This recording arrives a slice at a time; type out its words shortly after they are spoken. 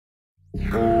Hi,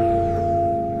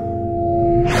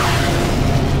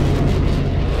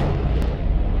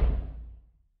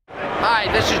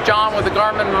 this is John with the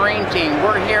Garmin Marine Team.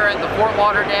 We're here at the Fort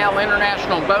Lauderdale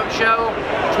International Boat Show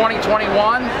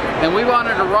 2021, and we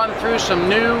wanted to run through some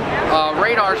new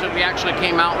radars that we actually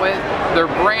came out with. They're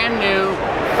brand new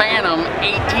Fantom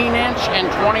 18-inch and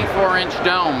 24-inch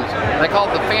domes. They call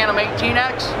it the Fantom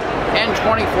 18x and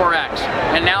 24x.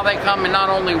 And now they come in not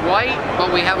only white,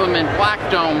 but we have them in black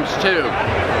domes too.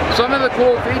 Some of the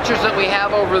cool features that we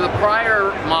have over the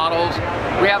prior models,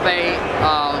 we have a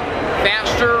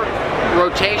faster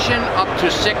rotation up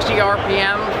to 60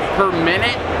 RPM per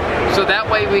minute. So that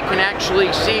way we can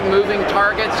actually see moving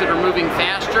targets that are moving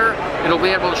faster. It'll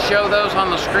be able to show those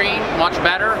on the screen much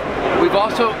better. We've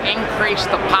also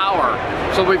increased the power.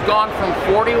 So we've gone from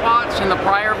 40 watts in the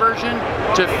prior version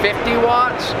to 50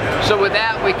 watts. So with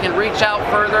that we can reach out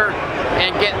further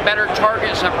and get better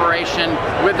target separation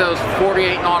with those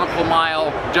 48 nautical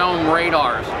mile dome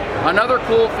radars. Another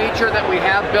cool feature that we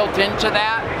have built into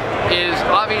that is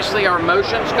obviously our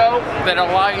motion scope that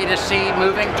allow you to see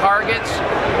moving targets.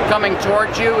 Coming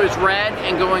towards you is red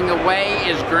and going away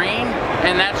is green,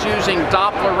 and that's using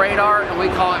Doppler radar, and we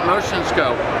call it motion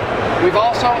scope. We've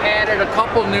also added a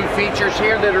couple new features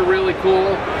here that are really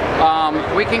cool.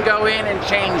 We can go in and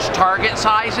change target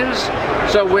sizes.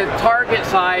 So with target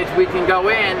size, we can go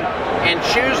in and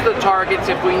choose the targets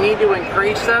if we need to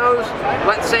increase those.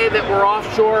 Let's say that we're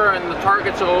offshore and the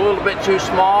targets are a little bit too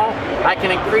small. I can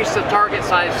increase the target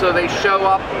size so they show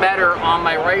up better on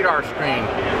my radar screen.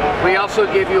 We also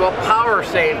give you a power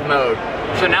save mode.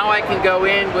 So now I can go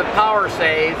in with power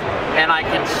save and I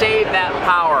can save that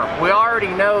power. We already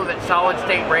know that solid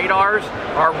state radars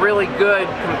are really good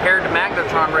compared to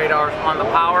magnetron radars on the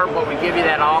power, but we give you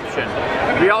that option.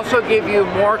 We also give you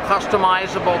more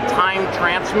customizable time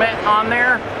transmit on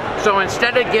there. So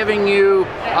instead of giving you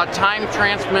a time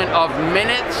transmit of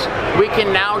minutes, we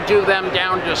can now do them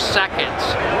down to seconds.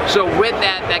 So with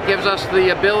that, that gives us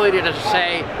the ability to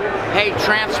say, hey,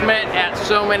 transmit at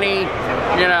so many,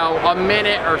 a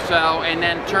minute or so, and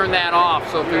then turn that off.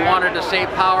 So if we wanted to save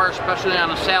power, especially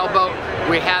on a sailboat,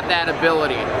 we have that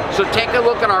ability. So take a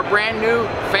look at our brand new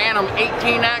Fantom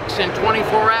 18x and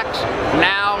 24x,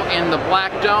 now in the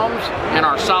black domes and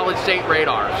our solid state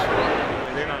radars.